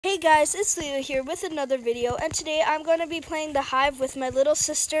Hey guys, it's Leo here with another video, and today I'm going to be playing the Hive with my little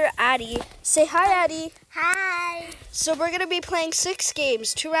sister, Addie. Say hi, Addie. Hi. So we're going to be playing 6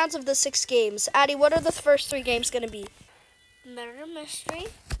 games, 2 rounds of the 6 games. Addie, what are the first 3 games going to be? Murder mystery.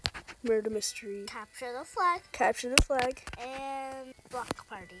 Murder mystery. Capture the flag. Capture the flag. And block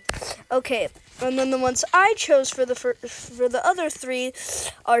party. Okay, and then the ones I chose for the other 3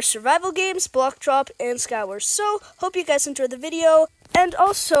 are survival games, block drop, and Skywars. So, hope you guys enjoyed the video. And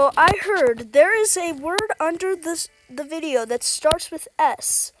also, I heard there is a word under the video that starts with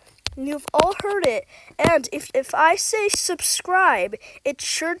S. You've all heard it. And if I say subscribe, it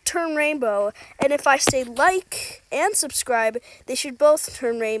should turn rainbow. And if I say like and subscribe, they should both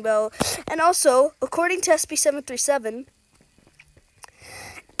turn rainbow. And also, according to SB737,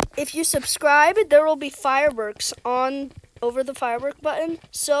 if you subscribe, there will be fireworks over the firework button.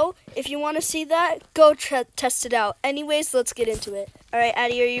 So, if you want to see that, go test it out. Anyways, let's get into it. Alright,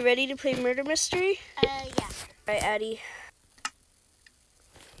 Addie, are you ready to play Murder Mystery? Yeah. Alright, Addie.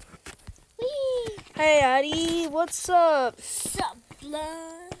 Whee! Hey, Addie, what's up? Sup,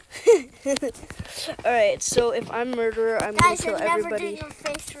 blood? Alright, so if I'm murderer, I'm going to kill everybody. Guys, I'm never doing a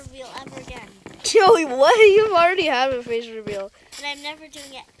face reveal ever again. Joey, what? You've already had a face reveal. And I'm never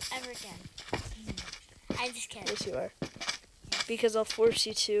doing it ever again. I'm just kidding. Yes, you are. Because I'll force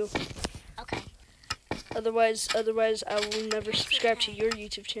you to. Okay. Otherwise, I will never subscribe to your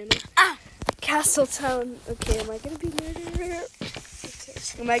YouTube channel. Ah! Castletown. Okay, am I going to be murderer?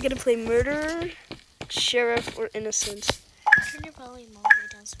 Am I going to play murderer, sheriff, or innocent? Turn your volume all the way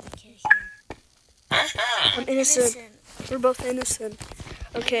down so we can't hear. I'm innocent. We're both innocent.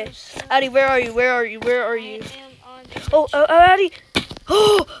 Okay. Addie, where are you? Where are you? Where are you? Oh, Addie.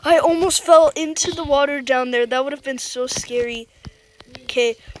 Oh, I almost fell into the water down there. That would have been so scary.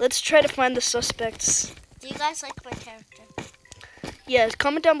 Okay, let's try to find the suspects. Do you guys like my character? Yeah,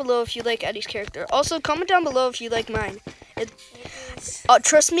 comment down below if you like Addie's character. Also, comment down below if you like mine.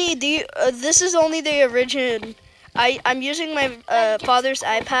 Trust me, this is only the origin. I'm using my father's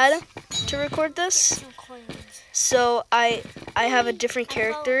iPad to record this. So I have a different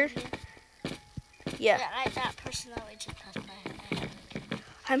character. Yeah. That person that we just passed by.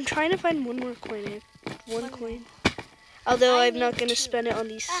 I'm trying to find one more coin. One coin. Although I'm not going to spend it on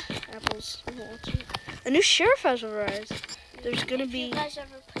these apples. A new sheriff has arrived. There's going to be... If you guys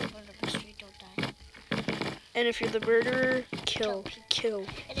ever play Murder Mystery, don't die. And if you're the murderer, kill. And if Kill.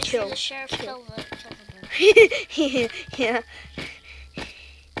 you're the sheriff, kill the murderer. Yeah.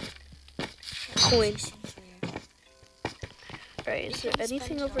 Coin. Alright, is there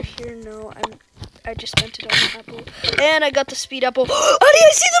anything over here? No, I just spent it on the apple. And I got the speed apple. Addie,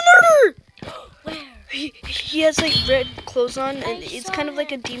 I see the murderer! Where? He has like red clothes on, and it's kind of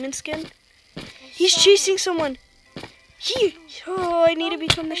like a demon skin. He's chasing someone. Oh, I need to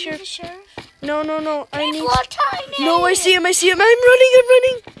become the sheriff. No, I need. No, I see him. I'm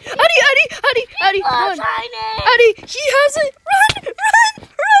running. Addie, run. Addie, he has it. Run.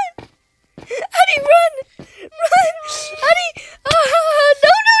 Addie, run. Addie, no.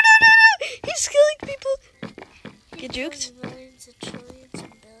 He's killing people. Get juked. Millions and trillions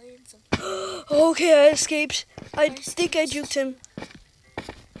and billions of Okay, I escaped. I think I juked him.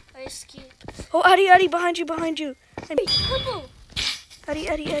 I escaped. Oh, Addie, behind you. Purple. Addie.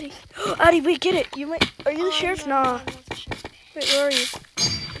 Addie, wait, get it. Are you the sheriff? No, Nah. I'm not the sheriff. Wait, where are you?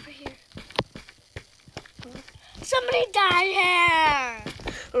 Over here. Somebody died here.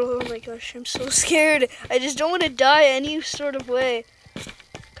 Oh my gosh, I'm so scared. I just don't want to die any sort of way.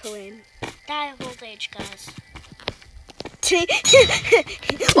 Cohen. Die of old age, guys.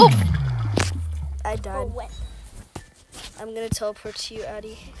 Oh! I died. Oh, what? I'm gonna teleport to you,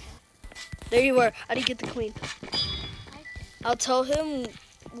 Addie. There you are. Addie, get the queen. I'll tell him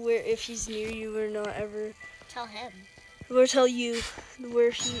if he's near you or not ever. Tell him. Or tell you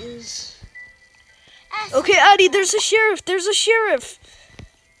where he is. Okay, Addie, there's a sheriff. This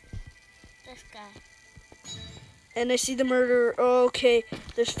guy. And I see the murderer. Oh, okay.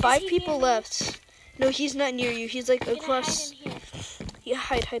 There's 5 he people near me? left. No, he's not near you. He's like across. Hide in here. Yeah,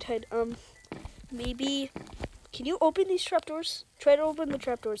 hide. Maybe. Can you open these trapdoors? Try to open the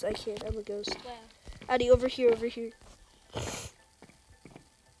trapdoors. I can't. I'm a ghost. Where? Addie, over here.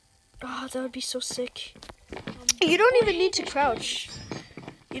 Oh, that would be so sick. You don't even need to crouch.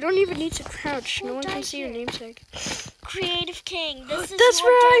 No one can see your name tag. Creative King. This is That's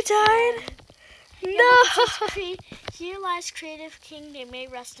where I died. No. Here lies Creative King. They may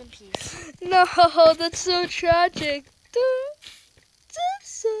rest in peace. No, that's so tragic.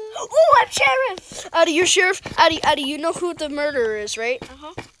 Oh, I'm sheriff. Addie, you're sheriff. Addie, you know who the murderer is, right? I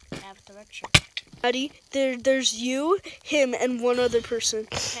have the red shirt. Addie, there's you, him, and one other person.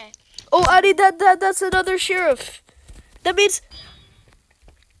 Okay. Oh, Addie, that's another sheriff. That means...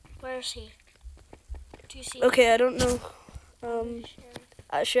 Where is he? Do you see Okay, I don't know. him?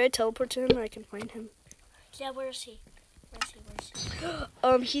 Should I teleport to him? I can find him. Yeah, where is he?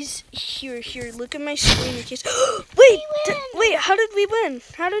 He's here. Look at my screen in case. Wait, wait. How did we win?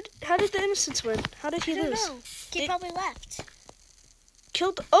 How did the innocents win? How did he I don't lose? know. He probably left.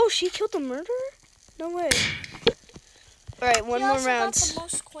 Killed. Oh, she killed the murderer? No way. All right, one more round. Got the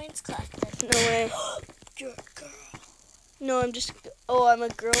most coins collected. No way. You're a girl. No, I'm just. Oh, I'm a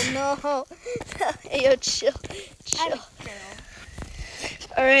girl. No. Hey, yo, chill. I'm a girl.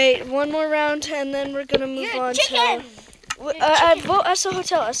 All right, one more round, and then we're gonna move You're on chicken. to. I vote SO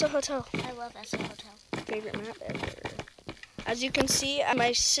Hotel. SO Hotel. I love SO Hotel. Favorite map ever. As you can see,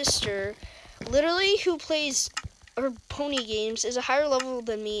 my sister, literally who plays her pony games, is a higher level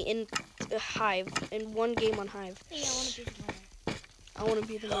than me in Hive, in one game on Hive. Hey, I want to be the winner. I want to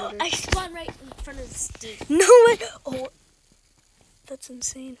be the murderer. I spawned right in front of this dude. No way! Oh, that's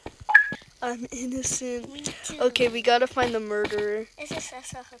insane. I'm innocent. Me too. Okay, we gotta find the murderer. Is this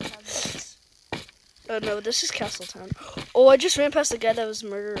SO Hotel? Oh no, this is Castletown. Oh, I just ran past the guy that was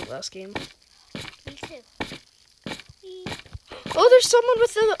murdered last game. Me too. Oh, there's someone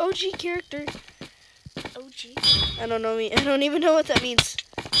with the OG character. OG? I don't know. I don't even know what that means.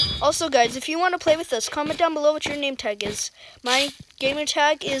 Also, guys, if you want to play with us, comment down below what your name tag is. My gamer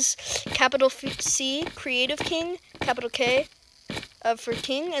tag is capital C, Creative King, capital K for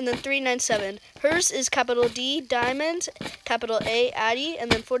King, and then 397. Hers is capital D, Diamond, capital A, Addie,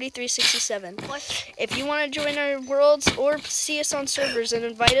 and then 4367. What? If you want to join our worlds or see us on servers and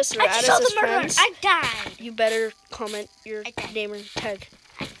invite us or add us as friends, I died. you better comment your gamer tag.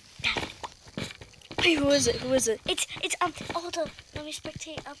 Hey, who is it? Who is it? It's hold on. Let me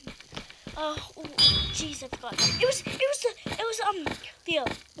spectate. Oh, jeez, I forgot. It was Theo.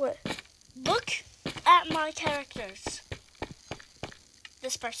 What? Look at my characters.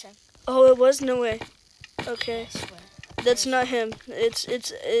 This person. Oh, it was? No way. Okay. I swear. That's not him.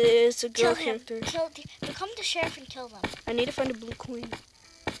 It's a girl character. Become the sheriff and kill them. I need to find a blue coin.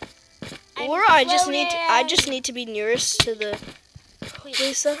 Or I just need to be nearest to the. Wait,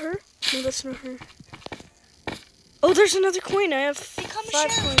 is that her? No, that's not her. Oh, there's another coin. I have 5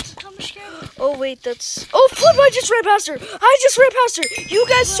 coins. Become a sheriff. Oh wait, that's. Oh flip! I just ran past her. You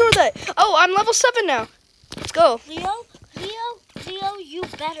guys saw that. Oh, I'm level 7 now. Let's go. Leo, you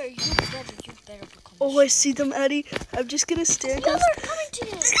better become. Oh, I see them, Addie. I'm just gonna stand. No, they're coming to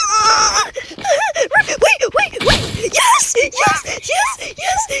you. Wait! Yes!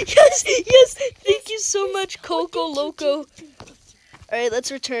 Thank you so much, Coco Loco. All right,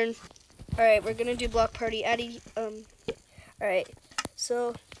 let's return. All right, we're gonna do block party, Addie. All right,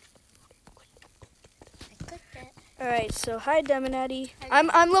 so. All right, so hi, Demon Addie.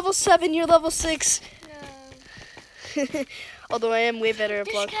 I'm level 7. You're level 6. No. Although I am way better at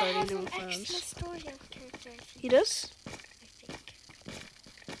block party, no clowns. He does? I think.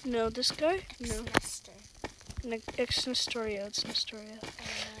 No, this guy? No. Ex-Nestoria, it's Nestoria.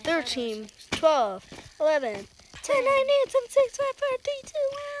 13, 12, 11, 10, 9, 8, 7, 6, 5, 4, 3, 2,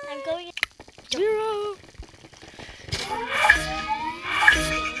 1. I'm going. 0.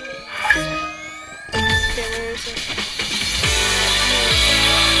 Okay, where is it?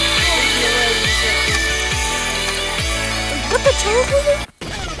 What the teleporter?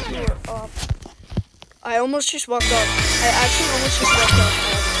 You were off. I almost just walked off. I actually almost just walked off.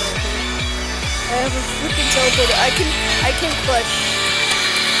 I have a freaking teleporter. I can clutch.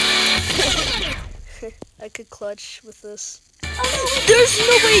 I could clutch with this. There's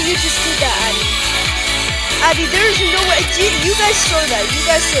no way you just did that, Addie. Addie, there's no way. You guys saw that.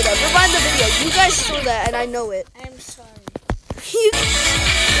 Rewind the video. You guys saw that, and I know it. I'm sorry.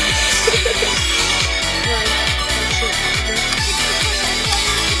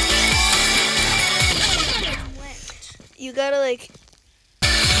 You gotta like.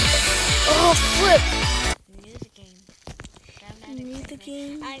 Oh, flip! New the game. New the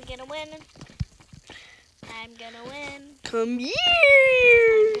game. I'm gonna win. Come here!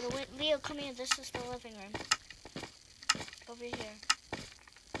 I'm gonna win. Leo, come here. This is the living room. Over here.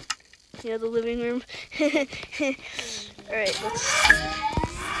 Yeah, the living room. Alright, let's see.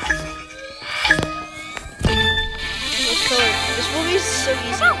 What color? This movie is so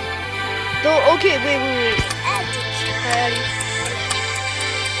easy. Though, okay, wait. Hi, Addie.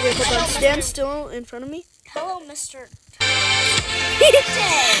 Wait, hold on. Stand still in front of me. Hello, Mr.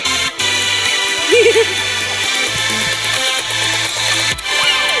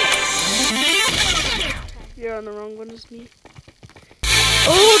 You're on the wrong one as me.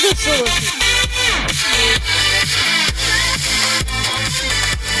 Oh, that's so lucky.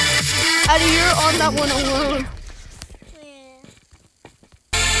 Addy, you're on that one alone.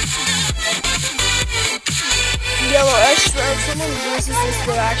 Yellow, I swear, if someone loses this,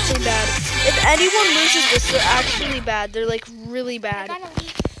 they're actually bad. If anyone loses this, they're actually bad. They're like really bad.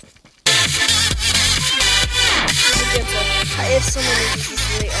 If someone loses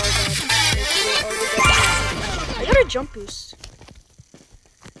this, they are bad. I got a jump boost.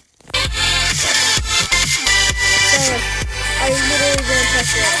 Damn, I literally ran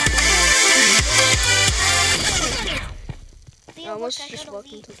past it. I almost just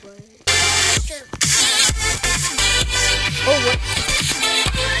walked into the light. Oh, what?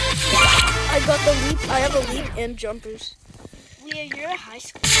 I got the leap. I have a leap and jump boost. Leah, you're a high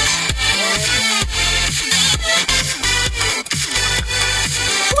school.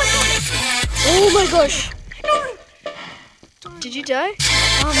 Oh my gosh. Did you die?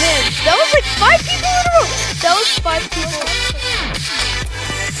 Oh man, that was like 5 people in a row. That was 5 people.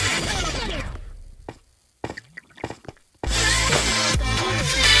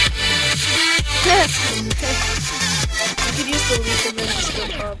 You could use the leap and then just go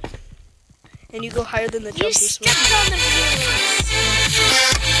up. And you go higher than the jump boost.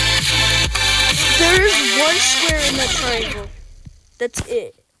 There's one square in that triangle. That's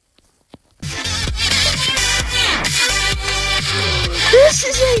it. This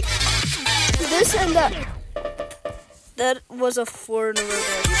is a... This and that. That was a 4 in a row.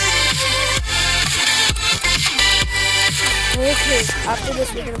 Okay, after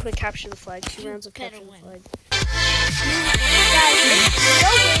this we're gonna play capture the flag. 2 rounds of capture the flag.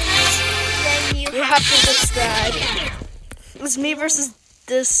 You have to subscribe. It's me versus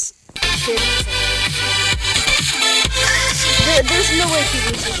this kid. There's no way he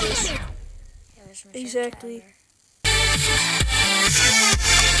loses this. Exactly.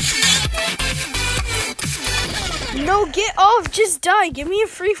 No, get off. Just die. Give me a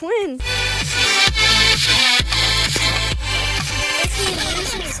free win. If he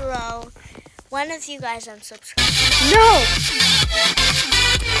loses though, one of you guys unsubscribe. No.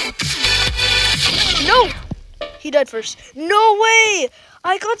 No. He died first. No way.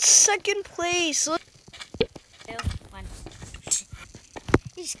 I got 2nd place.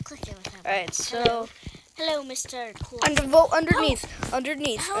 Just click it with him. Alright, so... Hello, Mr. Cool. Underneath.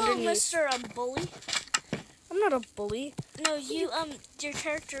 Hello, Mr. Bully. I'm not a bully. No, you, your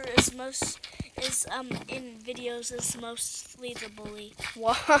character is in videos is mostly the bully.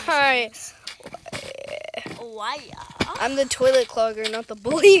 Why? Why? I'm the toilet clogger, not the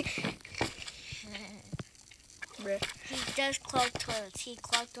bully. He does clog toilets. He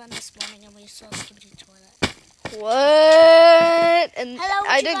clogged one this morning and we saw skippity toilet. What? And hello,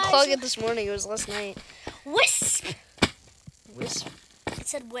 I didn't clog it this morning. It was last night. Wisp. Wisp. It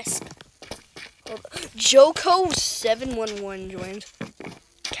said wisp. Joko711 joined.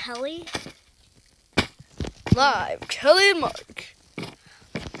 Kelly. Live. Kelly and Mark.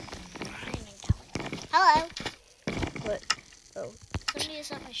 Hello. What? Oh. Somebody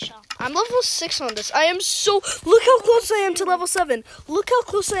is at my shop. I'm level 6 on this. I am so... Look how close I am to level 7. Look how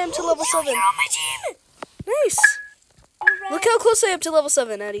close I am to level 7. You're on my team. Nice. Look how close I am to level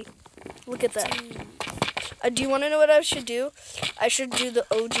 7, Eddie. Look at that. Do you want to know what I should do? I should do the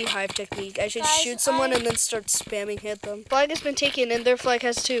OG Hive technique. I should shoot someone and then start spamming hit them. Flag has been taken and their flag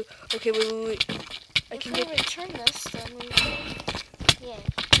has 2. Okay, wait. I can get... return this, then we can... Yeah.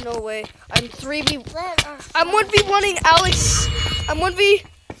 No way. I'm 3v... I'm 1v1ing Alex. I'm 1v...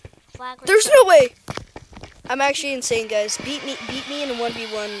 There's no way. I'm actually insane, guys. Beat me in a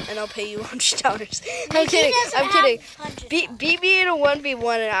 1v1 and I'll pay you $100. I'm kidding. Beat me in a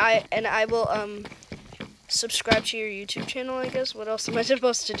 1v1 and I will subscribe to your YouTube channel, I guess. What else am I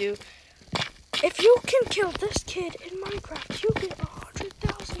supposed to do? If you can kill this kid in Minecraft, you get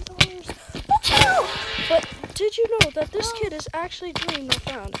 $100,000. But did you know that this kid is actually doing no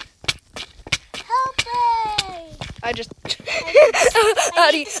found? Help me! I just...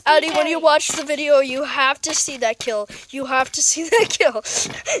 Addy, when you watch the video, you have to see that kill. You have to see that kill.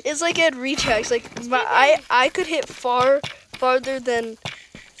 It's like it rechecks. Like, I could hit farther than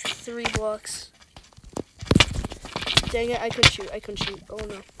 3 blocks. Dang it, I couldn't shoot. Oh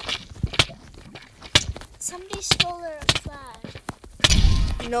no. Somebody stole their flag.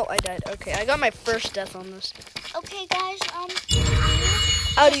 No, I died. Okay, I got my first death on this. Okay, guys,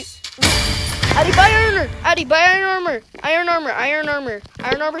 Addy, buy iron armor! Addy, buy iron armor! Iron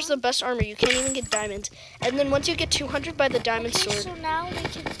armor's the best armor. You can't even get diamonds. And then once you get 200, buy the diamond sword. So now we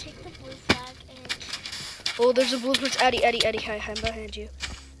can take the blue flag and... Oh, there's a blue sword. Addy, hi, I'm behind you.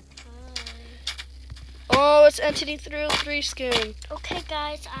 Oh, it's Entity 303 skin. Okay,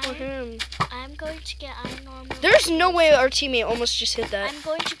 guys, For him. I'm going to get iron armor. There's no way our teammate almost just hit that. I'm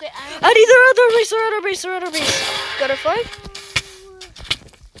going to get iron armor. Addy, they're at our base, they're at our base, they're at our base. Got a flag?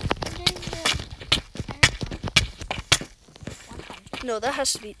 No, that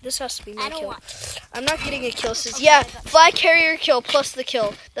has to be, this has to be my I don't kill. want. I'm not getting a kill, sis. Okay, Yeah, flag carrier kill plus the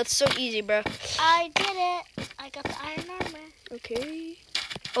kill. That's so easy, bro. I did it. I got the iron armor. Okay.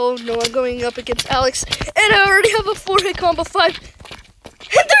 Oh no, I'm going up against Alex, and I already have a 4-hit combo 5.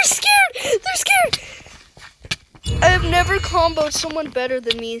 And they're scared! They're scared! I have never comboed someone better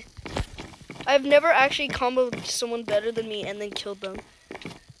than me. I've never actually comboed someone better than me and then killed them.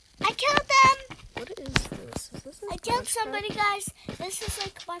 I killed them. What is this? Is this a I killed flashback? somebody, guys. This is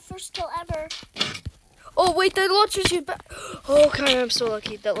like my first kill ever. Oh wait, that launches you back. Oh, okay, I'm so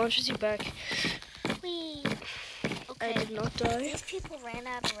lucky. That launches you back. Whee. I Okay. did not die. These people ran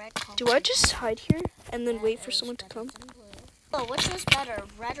out of red combos. Do I just hide here and then wait for Red is someone to better come? than blue. Oh, which was better,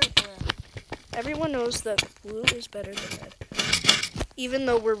 red or blue? Everyone knows that blue is better than red. Even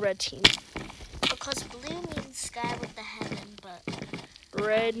though we're red team. Because blue means sky with the heaven, but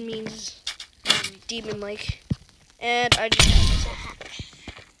Red means demon-like. And I just...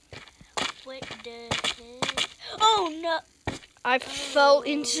 what the heck? Oh no! I fell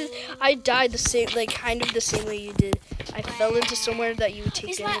into... I died the same, like, kind of the same way you did. I fell into somewhere that you would take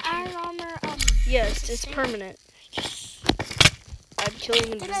Is my damage. iron armor Yes, it's same? permanent. I'm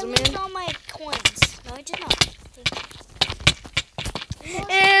killing Did I lose Invisiman. all my coins? No, I did not.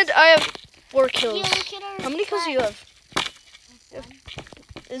 And I have 4 kills. Yeah, look at our How many kills do flag. you have? One.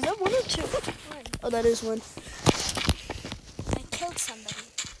 Is that 1 or 2? One. Oh, that is 1. I killed somebody.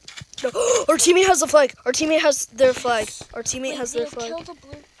 No. Our teammate has the flag. Our teammate has their flag. Our teammate has their They flag. killed a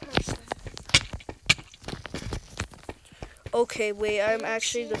blue person. Okay, wait, I'm I don't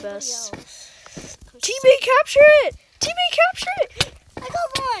actually see the anybody best. else. 'Cause Teammate, capture it! Teammate, capture it! I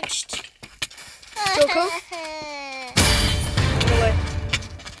got launched. Joko? No way.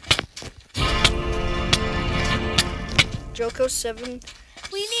 Joko 7.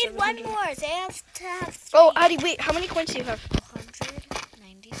 We need one more. They have to have 3. Oh, Addy, wait, how many coins do you have?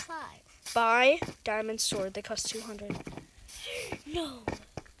 195. Buy diamond sword. They cost 200. No.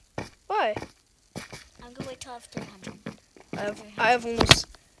 Why? I'm gonna wait till I have 300. I have almost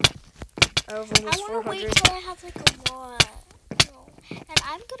I want to 400. wait till I have like a lot. No. And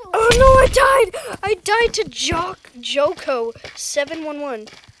I'm gonna. Oh no, I died! I died to Joko 711.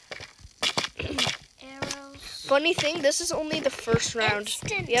 Arrows. Funny thing, this is only the first round.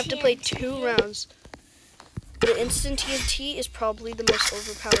 Instant You have to play TNT. 2 rounds. The instant TNT is probably the most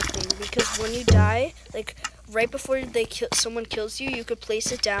overpowered thing because when you die, like right before someone kills you, you could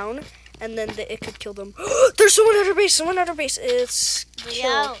place it down and then it could kill them. There's someone at our base. Someone at our base. It's Kill.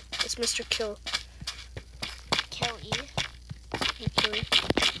 Leo. It's Mr. Kill. Kelly. Kelly.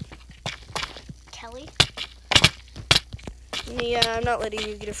 Kelly. Yeah, I'm not letting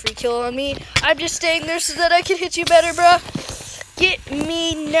you get a free kill on me. I'm just staying there so that I can hit you better, bro. Get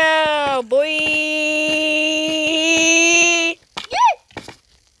me now, boy. Yeah.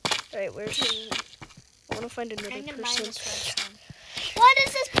 All right, where's? I want to find another I'm gonna mine person. this redstone. What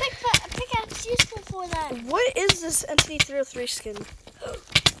is this pickaxe useful for then? What is this Entity 303 skin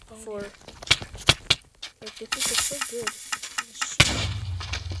for? Like, this is so good.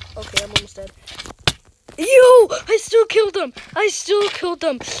 Okay, I'm almost dead. Yo! I still killed him! I still killed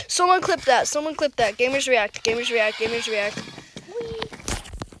him! Someone clip that. Someone clip that. Gamers react. Gamers react. Gamers react.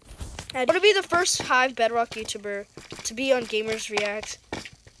 I want to be the first Hive Bedrock YouTuber to be on Gamers React.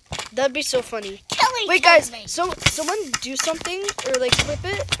 That'd be so funny. Kelly, Wait, killed guys, me. someone do something or like clip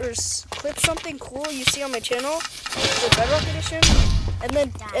it or clip something cool you see on my channel, the Bedrock edition,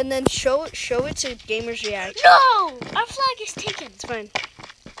 and then show it to Gamers React. No! Our flag is taken. It's fine,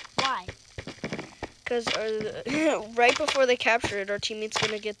 Why? cause right before they capture it, our teammate's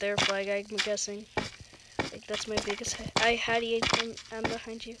gonna get their flag. I'm guessing. Like that's my biggest. Hattie, I'm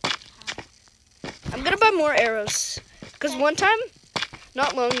behind you. I'm gonna buy more arrows, cause one time.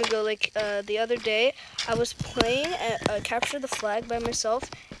 Not long ago, like the other day, I was playing Capture the Flag by myself,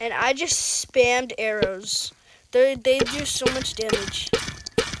 and I just spammed arrows. They do so much damage.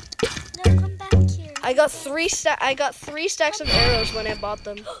 No, come back here. I got 3 stacks of arrows when I bought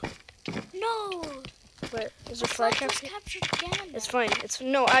them. No. What is The a flag flag was capture? captured again. It's fine. It's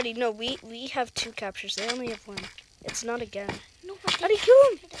no, Addy. No, we have 2 captures. They only have 1. It's not again. No, but they Addy, kill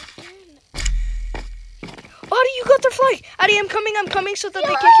him. captured again. Addy, you got their flag. Addy, I'm coming so that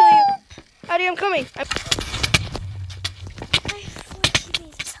they can kill you. Addy, I'm coming. My 4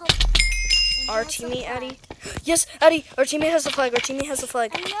 teammates help. Our teammate, Addy. Yes, Addy, our teammate has the flag. Our teammate has the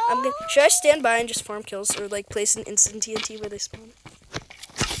flag. I know. Should I stand by and just farm kills or like place an instant TNT where they spawn?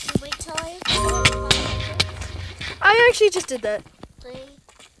 Wait till I have I actually just did that. 3,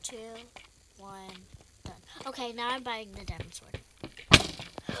 2, 1, done. Okay, now I'm buying the diamond sword.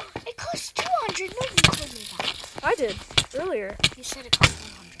 It costs 200. Nobody told me that. I did earlier. You said it cost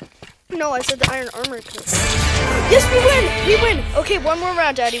 100. No, I said the iron armor cost. Yes, we win! We win! Okay, one more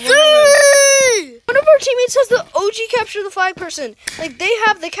round, Daddy. One more round. One of our teammates has the OG capture the flag person. Like, they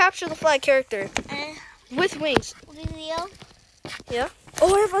have the capture the flag character. With wings. Leo? Yeah?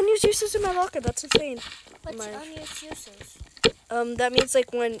 Oh, I have unused uses in my locker. That's insane. What's unused uses? That means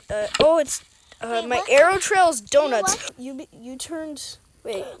like when, it's, Wait, my what? arrow trails donuts. You turned,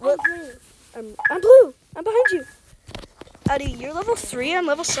 wait, what? I'm blue. I'm behind you. Addie, you're level 3, I'm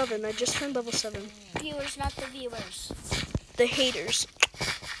level 7. I just turned level 7. Viewers, not the viewers. The haters.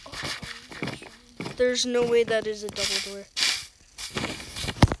 There's no way that is a double door.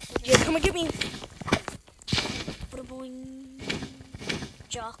 Yeah, come and get me.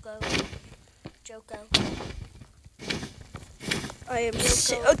 Joko. I am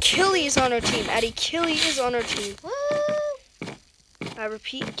Achilles on our team. Addie, Killy is on our team. Woo! I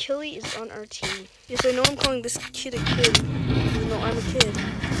repeat, Killy is on our team. Yes, I know I'm calling this kid a kid. Even though I'm a kid.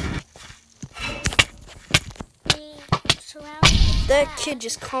 That kid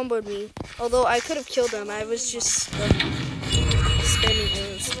just comboed me. Although I could have killed him. I was just spamming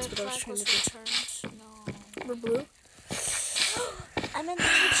arrows. That's what I was trying to do. No. We're blue. I'm in the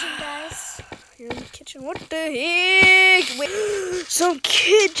kitchen, guys. You're in the kitchen. What the heck? Wait. Some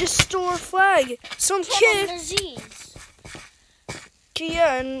kid just stole our flag. Some kid. Aziz.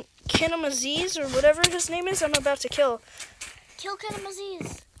 Yeah, and Kenem Aziz or whatever his name is, I'm about to kill. Kill Kenem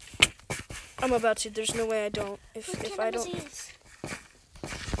Aziz. I'm about to. There's no way I don't. If I don't. Aziz?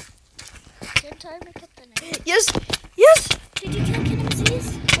 Didn't I make up the name? Yes! Yes! Did you kill Kenem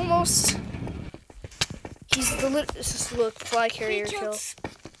Aziz? Almost. He's the look, fly carrier kill.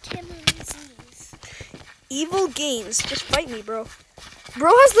 Kenem Aziz. Evil games. Just fight me, bro.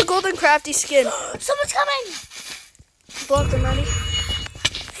 Bro has the golden crafty skin. Someone's coming! Block them, Maddie.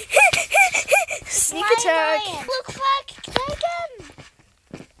 Sneak attack. Look back, again.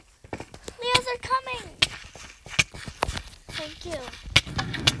 Leos are coming. Thank you.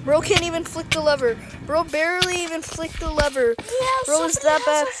 Bro can't even flick the lever. Bro barely even flicked the lever. Leos, bro is that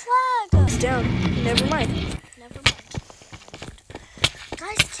bad. Flag. It's down. Never mind. Never mind.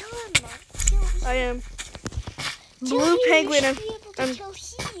 Guys, kill him. Kill him. I am. Kill Blue him. penguin. You should be able to kill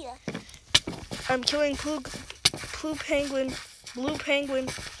he. I'm killing blue penguin. Blue penguin.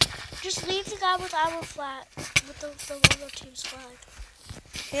 Just leave the guy with our flag, with the other team's flag.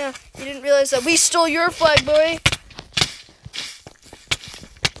 Yeah, you didn't realize that we stole your flag, boy.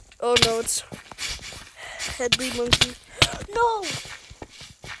 Oh no, it's head bleed monkey. No.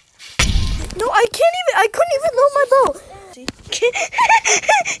 No, I couldn't even load my bow.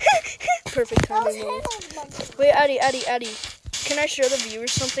 Perfect timing. Wait, Addie. Can I show the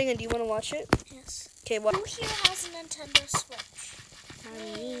viewers something and do you want to watch it? Yes. Okay, what? Who here has a Nintendo Switch?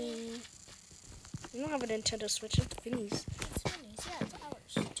 Me. You don't have a Nintendo Switch, it's Vinny's. It's Vinny's, yeah, it's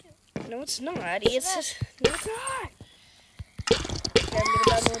ours too. No, it's not, Addie. It's just, no, it's not.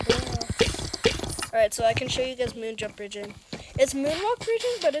 Alright, so I can show you guys moon jump bridging. It's moonwalk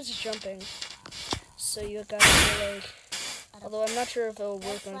bridging, but it's jumping. So you gotta be like, although I'm not sure if it'll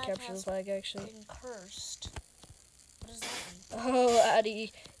work on capture the flag actually. Cursed. What does that mean? Oh,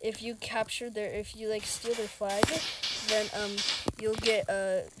 Addie, if you capture if you like steal their flag, then you'll get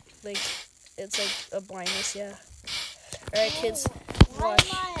like it's like a blindness, yeah. Alright, kids, watch.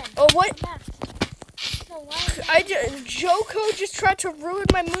 Oh, what? No, Joko just tried to ruin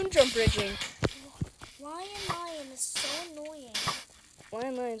my moon jump bridging. Lion is so annoying.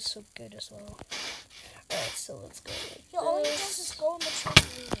 Lion's so good as well. Alright, so let's go. He all he does is go on the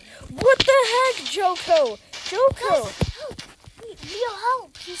trampoline. What the heck, Joko? Joko! Leo,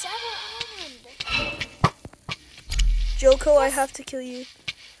 help! He's at our island. Joko, I have to kill you.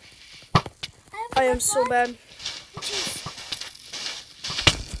 I am so bad.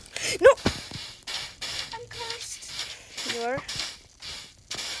 No! I'm cursed. You are?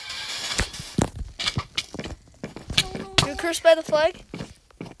 No. You're cursed by the flag?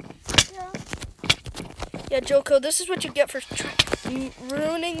 Yeah. Yeah, Joko, this is what you get for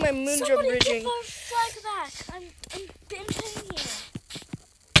ruining my moon jump bridging. Give our flag back. I'm been here.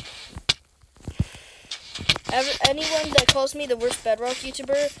 Anyone that calls me the worst bedrock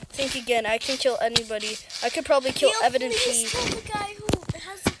YouTuber, think again. I can kill anybody. I could probably kill Evident P. Kill the guy who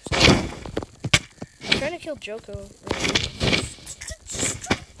has the flag. I'm trying to kill Joko.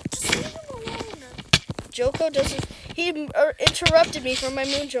 Just leave him alone. Joko doesn't. He interrupted me from my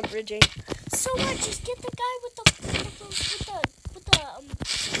moon jump bridging. So what? Just get the guy with the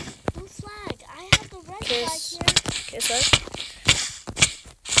blue flag. I have the red flag here. side.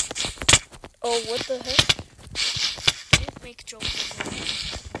 Oh, what the heck? Don't make jokes.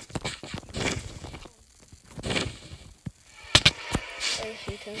 I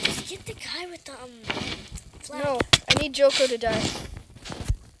hate him. Just get the guy with the flag. No, I need Joko to die.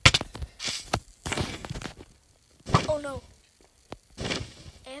 Oh no.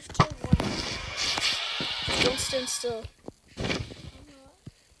 After one. Don't stand still.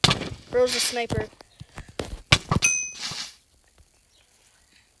 Bro's a sniper.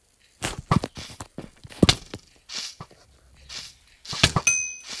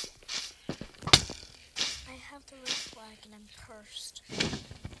 I have the red flag and I'm cursed.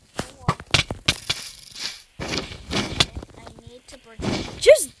 I need to break.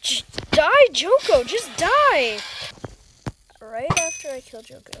 Just die, Joko. Just die. Right after I kill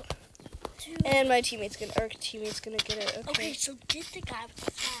Joko. And our teammate's gonna get it. Okay, so get the guy with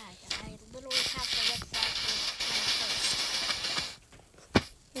the flag. I literally have the red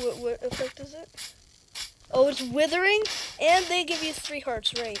flag. What effect is it? Oh, it's withering, and they give you 3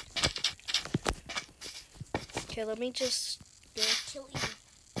 hearts, right? Okay, let me just Kill you.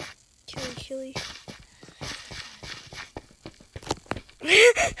 Killy.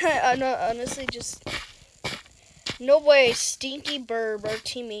 I'm not honestly just. No way, Stinky Burb, our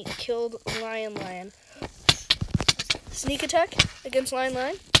teammate, killed Lion. Sneak attack against Lion.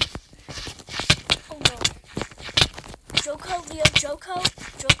 Oh no. Joko, Leo, Joko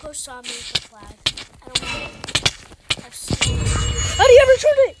saw me with the flag. I don't want it. I've seen it. How do you ever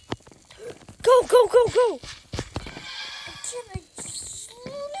turn it? Go!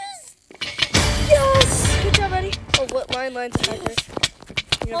 Yes! Good job, Eddie. Oh, what Lion's a hacker?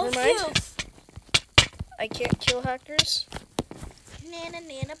 Never mind. I can't kill hackers. Nana,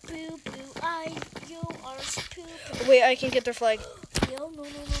 boo, boo, you are poo, poo. Wait, I can get their flag. Yo, no.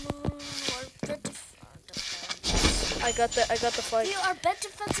 I got the flag. Leo, our bed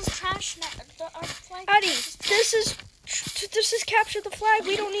defense is trash now. Our flag Eddie, defense is trash. this is capture the flag.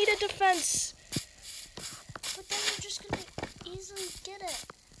 We don't need a defense. But then you're just gonna easily get it.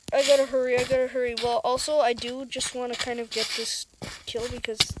 I gotta hurry. Well, also, I do just want to kind of get this kill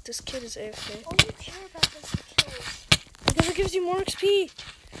because this kid is AFK. All you care about is the kills. Because it gives you more XP.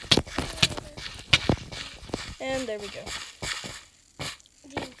 And there we go.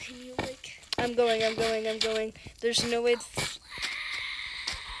 Leo, can you I'm going. There's no way.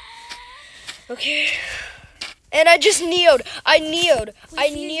 Okay. And I just neoed. I neoed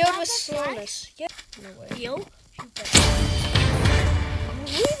with slowness. Yeah. No way. Leo,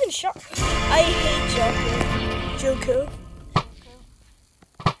 Who even shot? I hate Joko.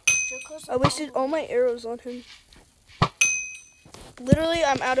 I wasted all my arrows on him. Literally,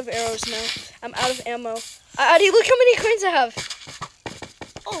 I'm out of arrows now. I'm out of ammo. Adi, look how many coins I have.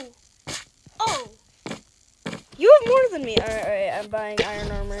 Oh. You have more than me. Alright, I'm buying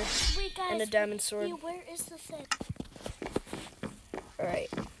iron armor. Wait, guys, and a diamond sword. Leo, where is the thing? Alright.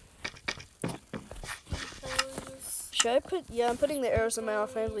 Should I put... Yeah, I'm putting the arrows in my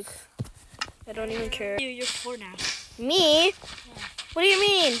offhand. Like, I don't even care. You're 4 now. Me? Yeah. What do you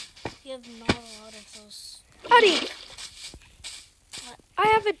mean? You have not a lot of those. Adi! What? I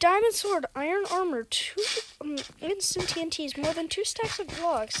have a diamond sword, iron armor, 2 instant TNTs, more than 2 stacks of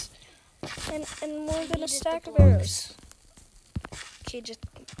blocks, and more than a stack of arrows. Okay, just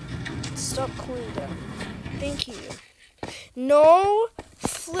stop cooling down. Thank you. No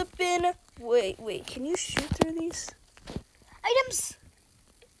flippin'. Wait, can you shoot through these? Items!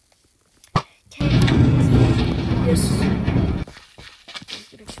 Yes. I'm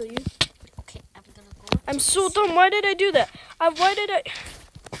gonna kill you. Okay, I'm gonna go. I'm so dumb. Why did I do that? Why did I?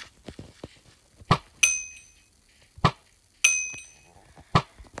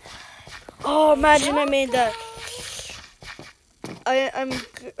 Oh, imagine I made that. I'm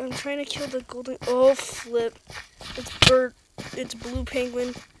trying to kill the golden. Oh, flip! It's bird. It's blue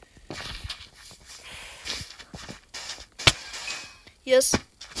penguin. Yes, I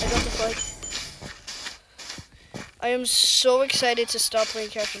got the flag. I am so excited to stop playing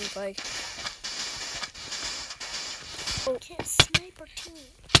capture the flag. Oh, can't sniper too.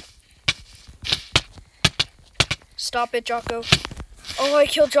 Stop it, Jocko. Oh, I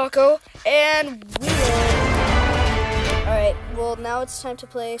killed Jocko, and we win. Alright, well, now it's time to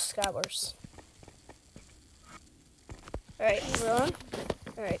play Skywars. Alright, we're on?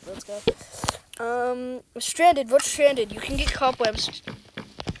 Alright, let's go. Stranded. What's stranded? You can get cobwebs.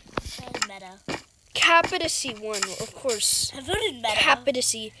 Meta. Capitacy one, of course. I voted meta.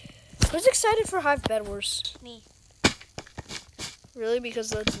 Capitacy. Who's excited for Hive Bed Wars? Me. Really?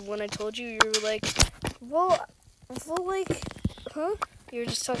 Because that's when I told you, you were like, well, like, huh? You were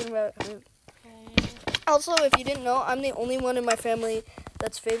just talking about. Also, if you didn't know, I'm the only one in my family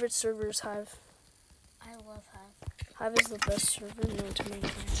that's favorite server is Hive. I love Hive. Hive is the best server known to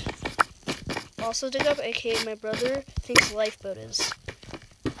mankind. Also, dig up, aka my brother thinks Lifeboat is.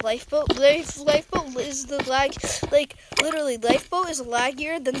 Lifeboat is the lag. Like literally, Lifeboat is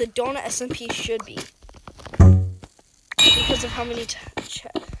laggier than the Donut SMP should be because of how many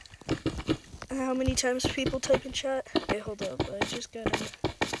times people type in chat. Okay, hold up. I just got it.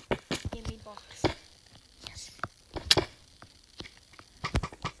 Give me box. Yes.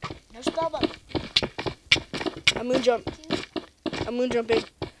 No spellbook. I'm moon jump. I'm moon jumping.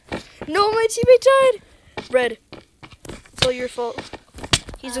 No, my teammate died. Red. It's all your fault.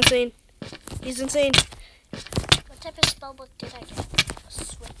 He's insane. He's insane. What type of spellbook did I get? A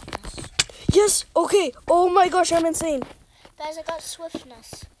swiftness. Yes. Okay. Oh my gosh, I'm insane. Guys, I got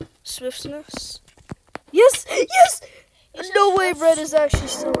swiftness. Swiftness. Yes. Yes. You said No way, swift- Red is actually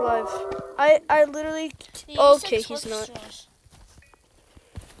still alive. I literally. You Okay, said he's not. swiftness.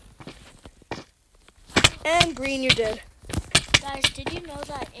 And green, you're dead. Guys, did you know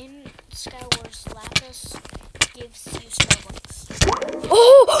that in Skywars, Lapis gives you spellbooks?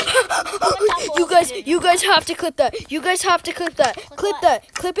 Oh! you guys have to clip that. You guys have to clip that. Clip what?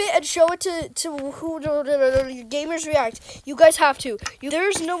 that. Clip it and show it to who your gamers react. You guys have to.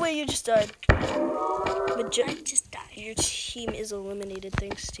 There's no way you just died. I just died. Your team is eliminated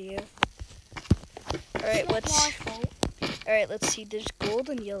thanks to you. All right, It's not my fault. All right, let's see. There's gold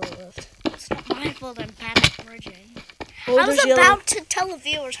and yellow left. It's not my fault. I'm bad at bridging. Oh, I was there's yellow. about to tell the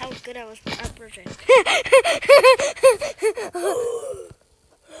viewers how good I was at bridging.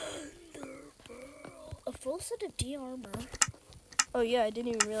 A full set of D armor. Oh yeah, I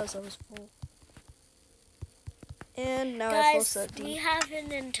didn't even realize I was full. And now I have full Guys, set D. we have a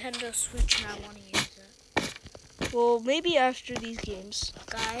Nintendo Switch and I want to use it. Well, maybe after these games.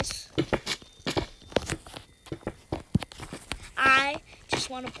 Guys, I just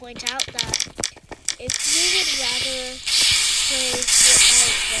want to point out that if you would rather play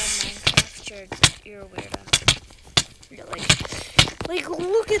Fortnite than Minecraft, you're a weirdo. You're like,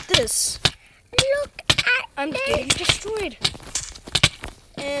 look at this. Look at I'm this. getting destroyed.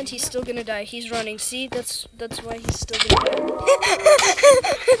 And he's still gonna die. He's running. See, that's why he's still gonna die.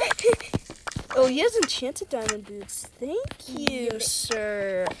 Oh, he has enchanted diamond boots. Thank you,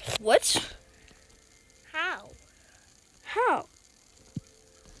 sir. What? How? How?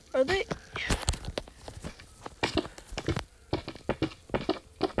 Are they?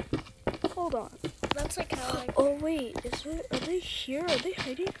 Hold on. That's like how I... Oh wait, are they here? Are they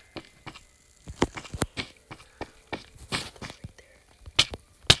hiding?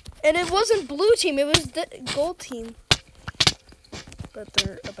 And it wasn't blue team, it was the gold team. But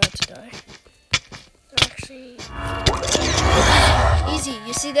they're about to die. They're actually... Easy,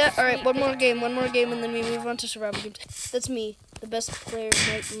 you see that? Alright, one more game, and then we move on to survival games. That's me, the best player,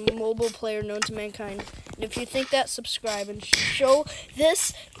 mobile player known to mankind. And if you think that, subscribe and show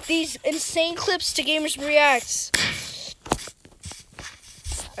these insane clips to Gamers Reacts.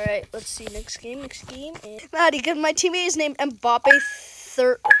 Alright, let's see, next game. And Maddie, because my teammate is named Mbappe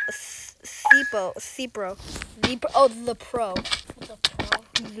Thepro. Oh, the pro. The pro.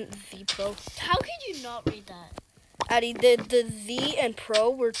 The pro. How could you not read that? Addie, the and pro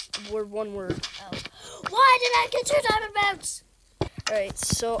were one word. Oh. Why did I get 2 diamond boots? Alright,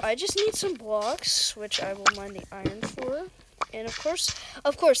 so I just need some blocks, which I will mine the iron for. And of course,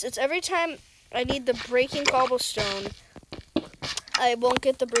 it's every time I need the breaking cobblestone, I won't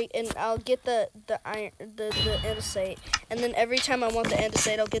get the break, and I'll get the iron, the andesite. And then every time I want the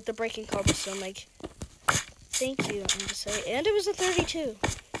andesite, I'll get the breaking cobblestone. Like, thank you, andesite. And it was a 32.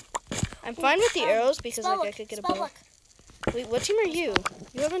 I'm fine with the arrows because like I could get a bow. Wait, what team are you?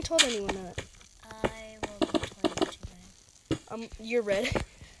 You haven't told anyone that. I will be telling you today. You're red.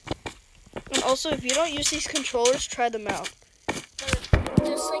 And also, if you don't use these controllers, try them out.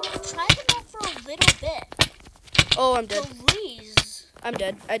 Just like try them out for a little bit. Oh, I'm dead. Please. I'm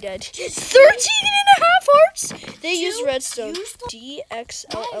dead. I died. 13.5 hearts! They use redstone. use the-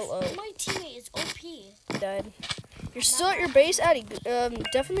 DXLLO. My teammate is OP. Died. You're still at your base, Addie.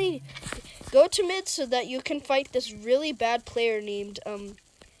 Definitely go to mid so that you can fight this really bad player named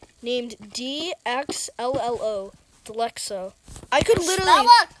DXLLO. Delexo. I could literally,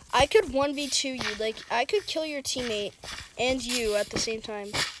 I could 1v2 you. Like, I could kill your teammate and you at the same time.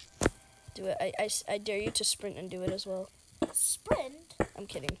 Do it. I dare you to sprint and do it as well. Sprint? I'm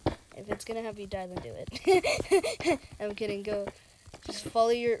kidding. If it's gonna have you die, then do it. I'm kidding. Go. Just follow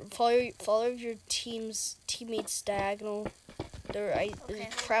your teammates diagonal. They're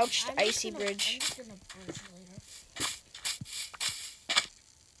crouched icy bridge. I'm just gonna bridge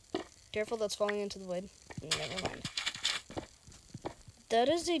later. Careful, that's falling into the void. Never mind. That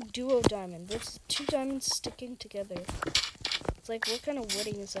is a duo diamond. That's 2 diamonds sticking together. It's like, what kind of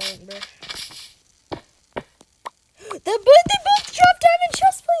wedding is that, bro? They both dropped diamond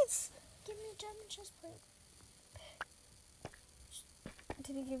chest plates! Give me a diamond chest plate.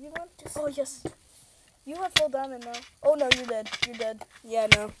 Did he give you one? Oh, yes. You have full diamond now. Oh, no, you're dead. You're dead. Yeah,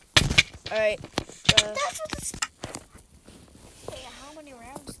 no. Alright. That's what this... Wait, how many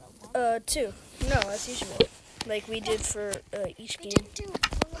rounds though? 2. No, as usual. Like we did for each game. We didn't do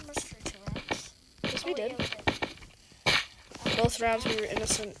one numbers for 2 rounds. Yes, we did. Yeah, Both rounds we were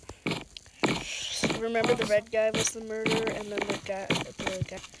innocent. Remember the red guy was the murderer, and then the guy.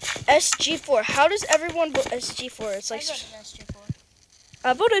 SG4. How does everyone vote SG4? It's like... I voted SG4.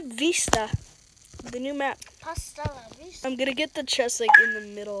 I voted Vista. The new map. Pastella Vista. I'm gonna get the chest like in the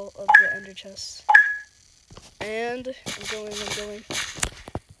middle of the ender chest. And I'm going.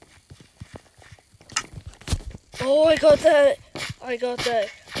 Oh, I got that.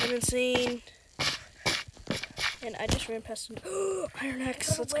 I'm insane. And I just ran past him. Iron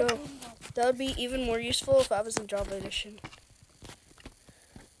Axe, let's go. That would be even more useful if I was in Java Edition.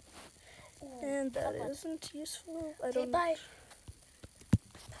 And that isn't useful. I don't know. Bye.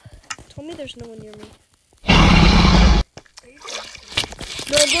 Told me there's no one near me.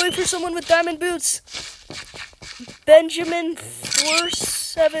 No, I'm going for someone with diamond boots. Benjamin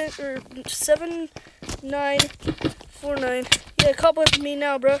 7949. Yeah, cop with me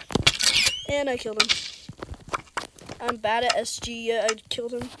now, bro. And I killed him. I'm bad at SG. Yeah, I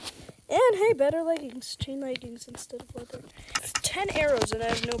killed him. And hey, better leggings, chain leggings instead of leather. 10 arrows and I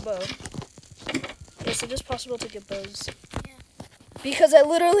have no bow. Is it is possible to get bows? Yeah. Because I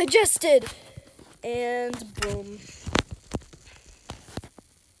literally just did. And boom.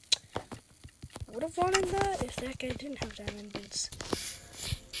 Would have wanted that if that guy didn't have diamond boots.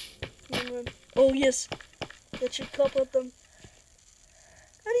 Oh yes, that should couple with them.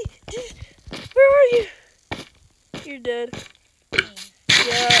 Eddie, where are you? You're dead.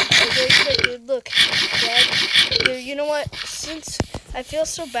 Yeah, I was expected. Look, Dad. Here, you know what? Since I feel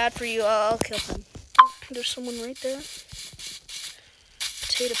so bad for you, I'll kill him. There's someone right there.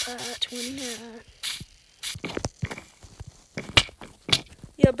 Potato pie 29.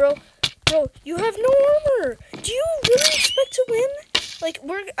 Yeah, bro, you have no armor. Do you really expect to win? Like,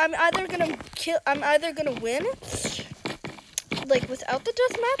 I'm either gonna win, like without the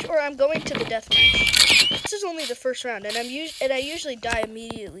death match, or I'm going to the death match. This is only the first round, and I usually die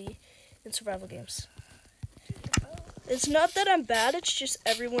immediately in survival games. It's not that I'm bad; it's just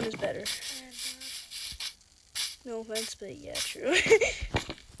everyone is better. No offense, but yeah, true.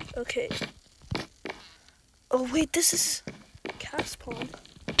 Okay. Oh wait, this is cast pawn.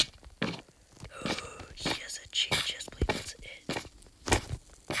 He has a chain chest plate. That's it.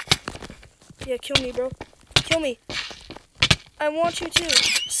 Yeah, kill me, bro. Kill me. I want you to.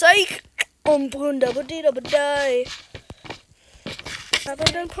 Psych. Double die. How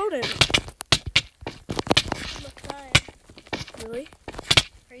about done potent? Look, guy. Really?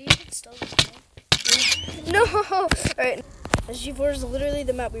 Are you even still recording? No. All right. SG4 is literally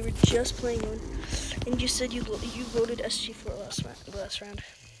the map we were just playing on, and you said you voted SG4 last round.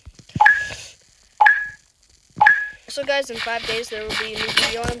 So guys, in 5 days there will be a new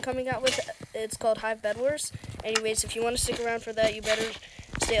video I'm coming out with. It's called Hive Bed Wars. Anyways, if you want to stick around for that, you better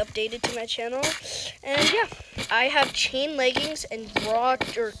stay updated to my channel. And yeah, I have chain leggings and raw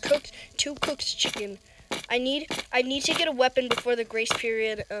or cooked 2 cooked chicken. I need to get a weapon before the grace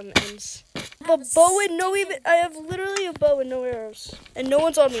period ends. A bow and I have literally a bow and no arrows, and no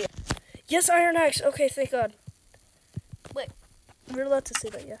one's on me. Yes, iron axe. Okay, thank God. Wait, we're allowed to say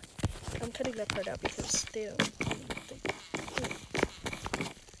that, yeah. I'm cutting that part out because they don't.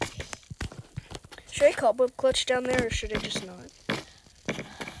 Should I cobweb clutch down there, or should I just not?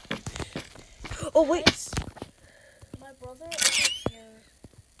 Oh wait. My brother over here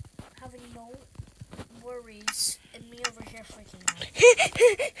having no worries, and me over here freaking out.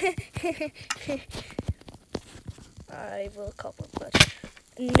 I will cobweb clutch.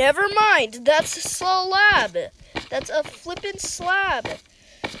 Never mind. That's a slab. That's a flippin' slab.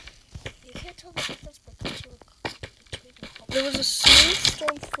 You can't tell the difference between There was a smooth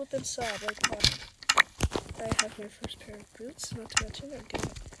stone flippin' slab like that. I have my first pair of boots, not to mention I'm gonna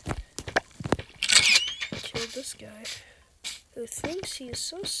kill this guy who thinks he is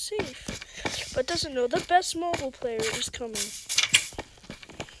so safe, but doesn't know the best mobile player is coming.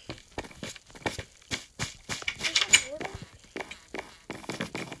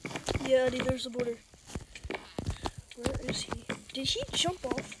 Yeah, Eddie, there's the border. Where is he? Did he jump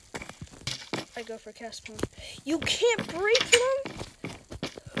off? I go for cast pawn. You can't break them?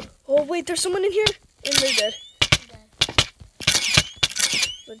 Oh wait, there's someone in here. And they're dead. I'm dead.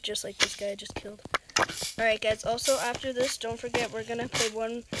 But just like this guy I just killed. Alright guys, also after this, don't forget we're gonna play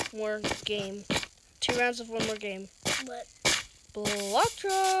one more game. 2 rounds of one more game. What? Block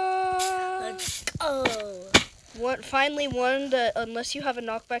drop! Let's go. Finally one that, unless you have a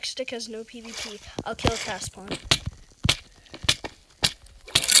knockback stick, has no PvP. I'll kill a cast pawn.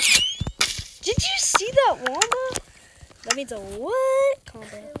 Did you see that wanda? That means a what? Combo.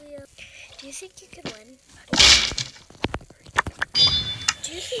 Do you think you can win?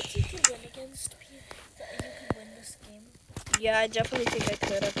 Do you think you can win against people? That you can win this game? Yeah, I definitely think I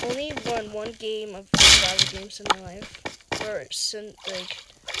could. I've only won 1 game of survival games in my life. Or since, like,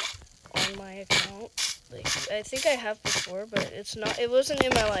 on my account. Like, I think I have before, but it wasn't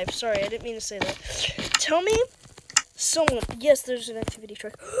in my life. Sorry, I didn't mean to say that. Tell me, someone, yes, there's an activity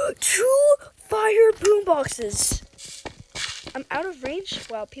track. 2 fire boomboxes. I'm out of range.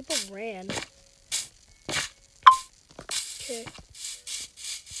 Wow, people ran. Okay.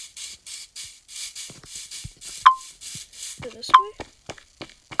 Go this way.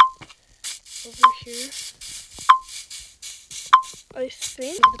 Over here. I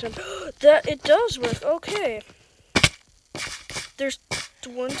think that it does work. Okay. There's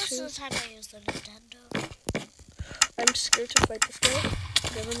 1, 2. Most of the time I use the Nintendo. I'm scared to fight this guy.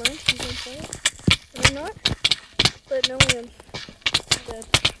 Never mind, he's on fire. But I'm not. But no, I am. I'm dead.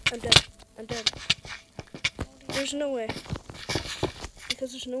 I'm dead. I'm dead. There's no way.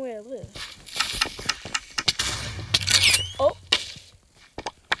 Because there's no way I live. Oh!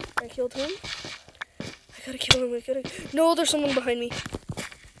 I killed him. I gotta kill him. No, there's someone behind me.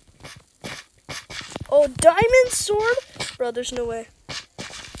 Oh, diamond sword? Bro, there's no way.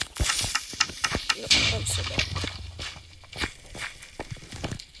 No, I'm so bad.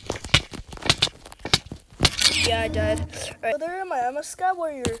 Yeah, I died. Alright, there am I. I'm a sky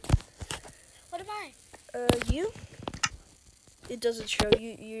warrior. What am I? You? It doesn't show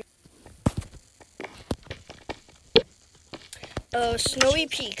you. Snowy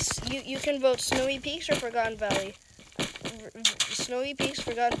Peaks. You can vote Snowy Peaks or Forgotten Valley. Snowy Peaks,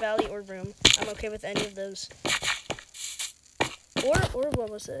 Forgotten Valley, or Room. I'm okay with any of those. Or what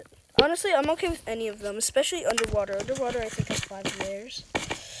was it? Honestly, I'm okay with any of them, especially Underwater. Underwater, I think, has 5 layers.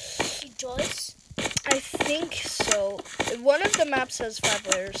 It does? I think so. One of the maps has 5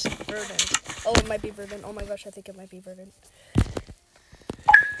 layers. Verdant. Oh, it might be Verdant. Oh my gosh, I think it might be Verdant.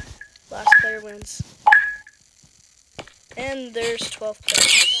 Last player wins. And there's 12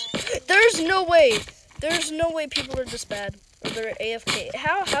 players. There's no way. There's no way people are this bad. Or they're AFK.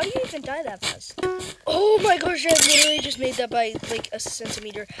 How do you even die that fast? Oh my gosh, I literally just made that by like a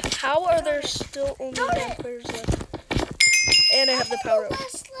centimeter. How are there still only 9 players left? And I have the power up.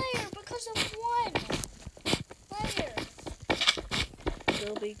 Last layer because of 1 layer.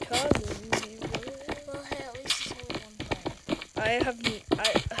 Still because Well, hey, at least it's only 1 player.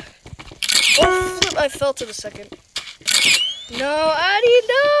 Oh flip, I fell to the second. No, Addie,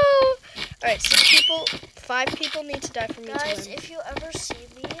 no! Alright, 5 people need to die for me to win. Guys, if you ever see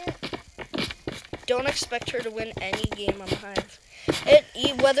me, don't expect her to win any game on the Hive.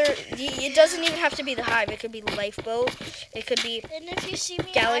 It doesn't even have to be the Hive. It could be Lifeboat. It could be and if you see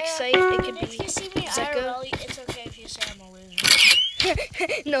me Galaxite. It could be if you see me Zeka. IRL, it's okay if you say I'm a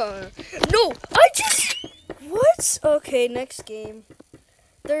loser. No, I just... What? Okay, next game.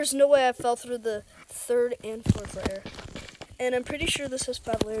 There's no way I fell through the 3rd and 4th layer. And I'm pretty sure this has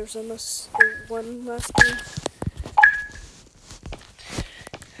 5 layers unless there's one last game.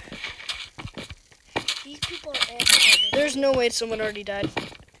 These people are AFK. There's no way someone already died.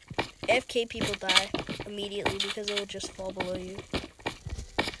 AFK people die immediately because they will just fall below you.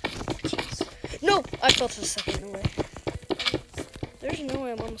 Jeez. No! I fell to the second. No way. There's no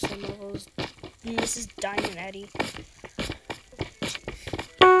way I'm on the same level as Mrs. Diamond Eddie.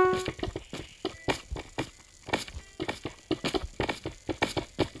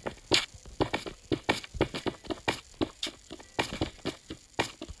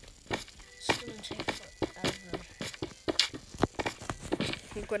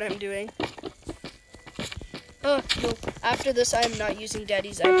 Look what I'm doing. Oh, no. After this, I am not using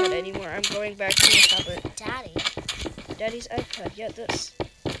Daddy's iPad anymore. I'm going back to my tablet. Daddy? Daddy's iPad. Yeah, this.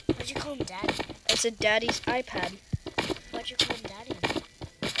 Why'd you call him Daddy? I said Daddy's iPad. Why'd you call him Daddy?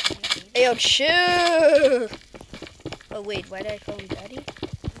 Ayo, chill! Oh, wait. Why did I call him Daddy?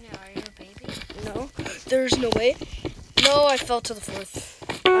 Yeah, are you a baby? No. There's no way. No, I fell to the 4th.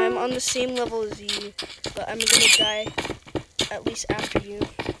 I'm on the same level as you, but I'm gonna die at least after you.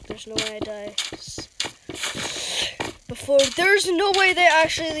 There's no way I die before. There's no way they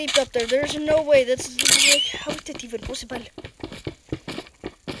actually leaped up there. There's no way. That's like, how is it even possible?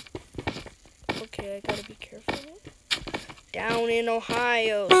 Okay, I Down in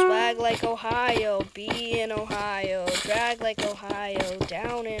Ohio, swag like Ohio, be in Ohio, drag like Ohio,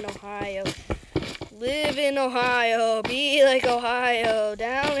 down in Ohio. Live in Ohio, be like Ohio,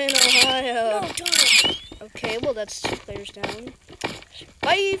 down in Ohio. No, don't. Okay, well that's 2 players down.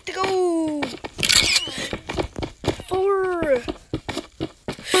 5 to go. 4.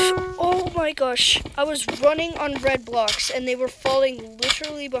 Oh my gosh, I was running on red blocks and they were falling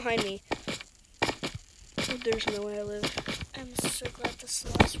literally behind me. There's no way I live. I'm so glad this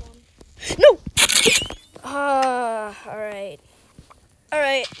is the last one. No! Alright.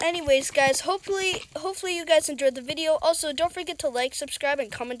 Alright, anyways guys, hopefully you guys enjoyed the video. Also, don't forget to like, subscribe,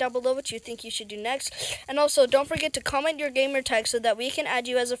 and comment down below what you think you should do next. And also, don't forget to comment your gamer tag so that we can add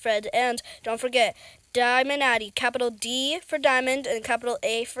you as a friend. And don't forget, Diamond Addy, capital D for Diamond and capital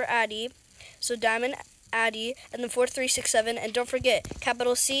A for Addy. So Diamond Addy and then 4367, and don't forget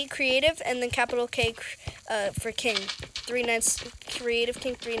capital C Creative and then capital K for King. Creative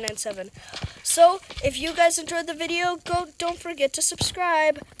King 397. So if you guys enjoyed the video, don't forget to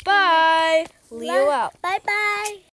subscribe. Bye. Leo out. Bye bye.